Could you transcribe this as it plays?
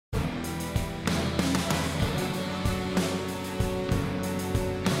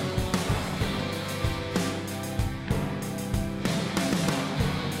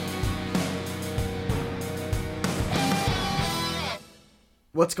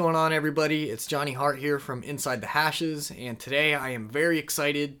What's going on, everybody? It's Johnny Hart here from Inside the Hashes, and today I am very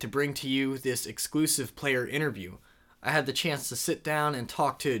excited to bring to you this exclusive player interview. I had the chance to sit down and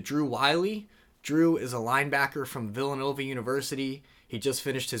talk to Drew Wiley. Drew is a linebacker from Villanova University. He just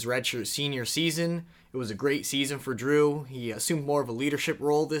finished his redshirt senior season. It was a great season for Drew. He assumed more of a leadership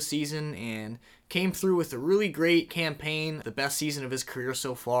role this season and came through with a really great campaign, the best season of his career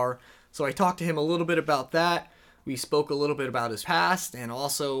so far. So I talked to him a little bit about that. We spoke a little bit about his past and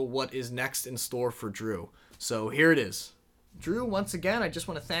also what is next in store for Drew. So here it is. Drew, once again, I just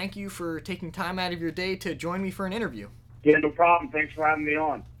want to thank you for taking time out of your day to join me for an interview. Yeah, no problem. Thanks for having me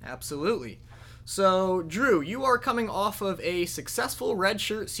on. Absolutely. So, Drew, you are coming off of a successful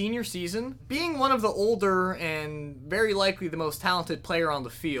redshirt senior season. Being one of the older and very likely the most talented player on the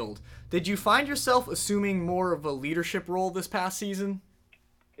field, did you find yourself assuming more of a leadership role this past season?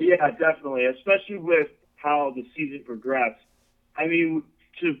 Yeah, definitely, especially with how the season progressed. I mean,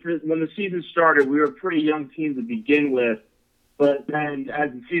 when the season started, we were a pretty young team to begin with, but then as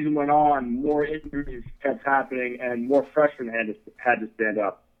the season went on, more injuries kept happening and more freshmen had to stand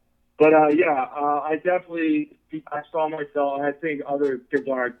up. But I definitely saw myself, and I think other kids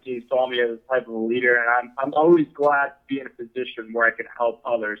on our team saw me as a type of a leader, and I'm always glad to be in a position where I can help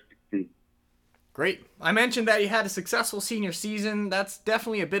others succeed. Great. I mentioned that you had a successful senior season. That's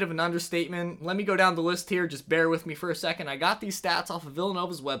definitely a bit of an understatement. Let me go down the list here. Just bear with me for a second. I got these stats off of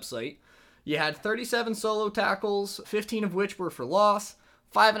Villanova's website. You had 37 solo tackles, 15 of which were for loss,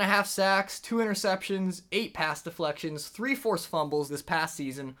 5.5 sacks, 2 interceptions, 8 pass deflections, 3 forced fumbles this past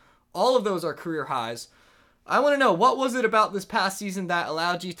season. All of those are career highs. I want to know, what was it about this past season that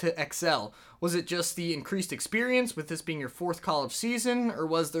allowed you to excel? Was it just the increased experience with this being your 4th college season, or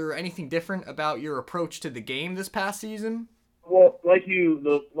was there anything different about your approach to the game this past season? Well, like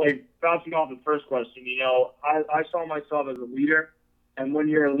bouncing off the first question, I saw myself as a leader, and when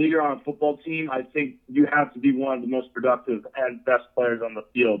you're a leader on a football team, I think you have to be one of the most productive and best players on the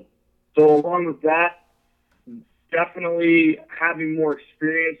field. So along with that, definitely having more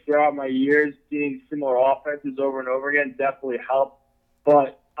experience throughout my years, seeing similar offenses over and over again definitely helped.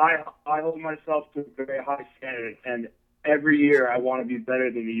 But I hold myself to a very high standard, and every year I want to be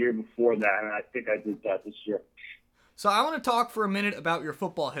better than the year before that, and I think I did that this year. So I want to talk for a minute about your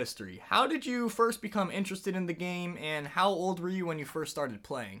football history. How did you first become interested in the game, and how old were you when you first started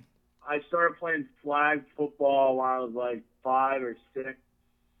playing? I started playing flag football when I was like 5 or 6.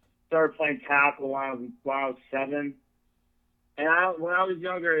 Started playing tackle when I was 7. And when I was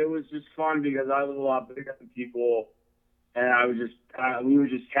younger, it was just fun because I was a lot bigger than people, and we would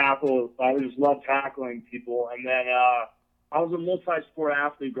just tackle. I would just love tackling people. And then I was a multi-sport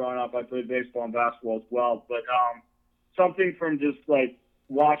athlete growing up. I played baseball and basketball as well. But something from just like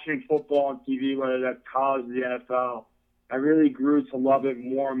watching football on TV, whether that's college or the NFL, I really grew to love it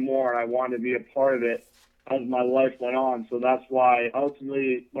more and more, and I wanted to be a part of it as my life went on. So that's why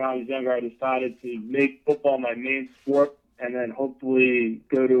ultimately when I was younger, I decided to make football my main sport and then hopefully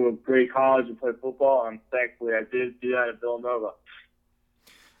go to a great college and play football. And thankfully I did do that at Villanova.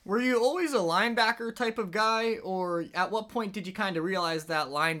 Were you always a linebacker type of guy, or at what point did you kind of realize that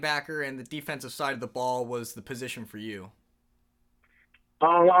linebacker and the defensive side of the ball was the position for you?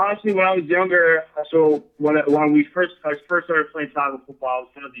 Honestly, when I was younger, so when I first started playing tackle football, I was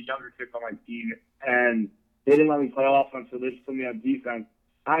one of the younger kids on my team, and they didn't let me play offense, so they just put me on defense.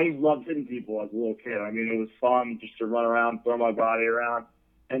 I loved hitting people as a little kid. I mean, it was fun just to run around, throw my body around.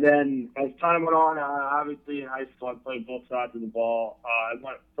 And then as time went on, obviously in high school, I played both sides of the ball.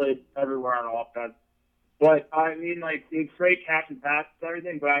 Played everywhere on offense. But I mean, like, it's great catch and pass and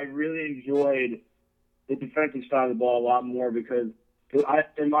everything, but I really enjoyed the defensive side of the ball a lot more because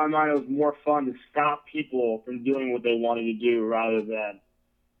in my mind, it was more fun to stop people from doing what they wanted to do rather than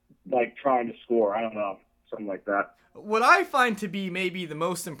like trying to score. I don't know, something like that. What I find to be maybe the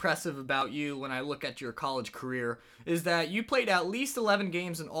most impressive about you when I look at your college career is that you played at least 11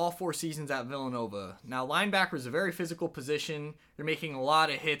 games in all 4 seasons at Villanova. Now, linebacker is a very physical position. You're making a lot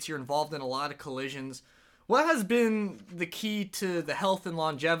of hits. You're involved in a lot of collisions. What has been the key to the health and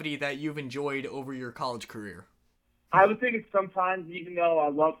longevity that you've enjoyed over your college career? I would think it's sometimes, even though I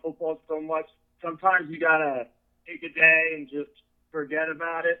love football so much, sometimes you gotta take a day and just forget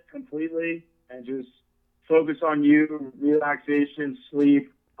about it completely and just focus on you, relaxation,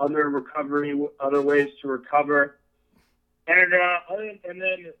 sleep, other recovery, other ways to recover. And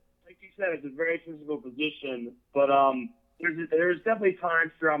then, like you said, it's a very physical position. But there's definitely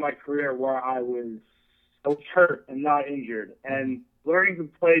times throughout my career where I was hurt and not injured, and learning to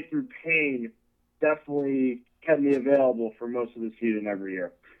play through pain definitely kept me available for most of the season every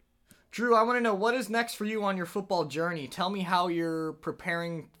year. Drew, I want to know what is next for you on your football journey. Tell me how you're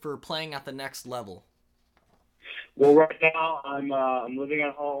preparing for playing at the next level. Well, right now I'm living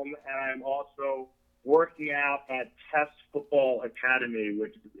at home, and I'm also working out at Test Football Academy,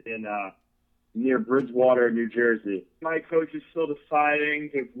 which is in near Bridgewater, New Jersey. My coach is still deciding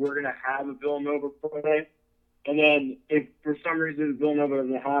if we're going to have a Villanova pro day, and then if for some reason Villanova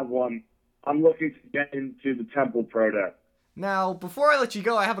doesn't have one, I'm looking to get into the Temple pro day. Now, before I let you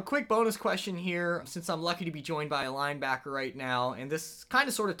go, I have a quick bonus question here, since I'm lucky to be joined by a linebacker right now, and this kind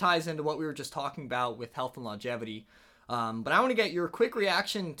of sort of ties into what we were just talking about with health and longevity. But I want to get your quick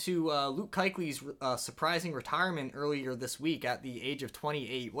reaction to Luke Kuechly's surprising retirement earlier this week at the age of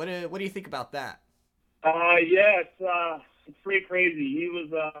 28. What do you think about that? Yeah, it's pretty crazy. He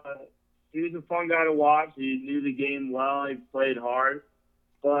was a fun guy to watch. He knew the game well. He played hard,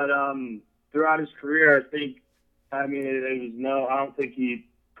 but throughout his career, I don't think he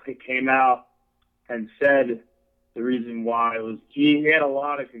came out and said the reason why. It was he had a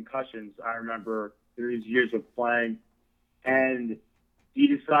lot of concussions. I remember through his years of playing, and he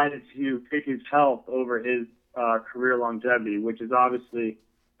decided to pick his health over his career longevity, which is obviously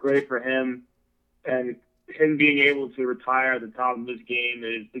great for him. And him being able to retire at the top of his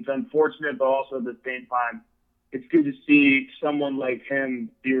game it's unfortunate, but also at the same time, it's good to see someone like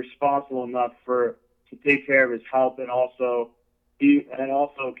him be responsible enough to take care of his health and also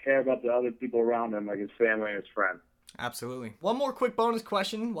care about the other people around him, like his family and his friends. Absolutely. One more quick bonus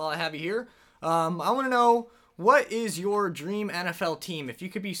question while I have you here. I want to know, what is your dream NFL team? If you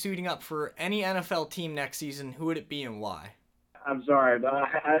could be suiting up for any NFL team next season, who would it be and why? I'm sorry, but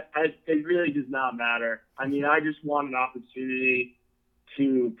it really does not matter. I mean, I just want an opportunity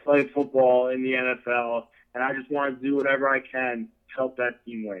to play football in the NFL, and I just want to do whatever I can to help that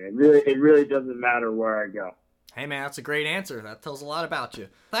team win. It really doesn't matter where I go. Hey, man, that's a great answer. That tells a lot about you.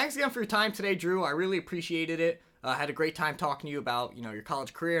 Thanks again for your time today, Drew. I really appreciated it. Had a great time talking to you about, your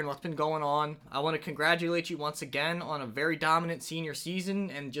college career and what's been going on. I want to congratulate you once again on a very dominant senior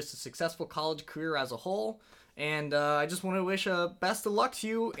season and just a successful college career as a whole. And I just want to wish best of luck to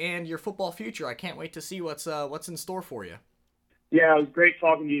you and your football future. I can't wait to see what's in store for you. Yeah, it was great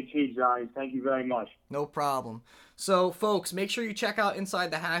talking to you too, Johnny. Thank you very much. No problem. So, folks, make sure you check out Inside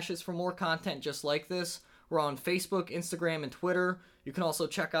the Hashes for more content just like this. We're on Facebook, Instagram, and Twitter. You can also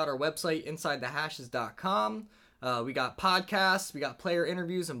check out our website, InsideTheHashes.com. We got podcasts, we got player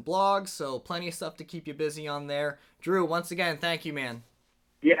interviews and blogs, so plenty of stuff to keep you busy on there. Drew, once again, thank you, man.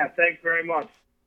 Yeah, thanks very much.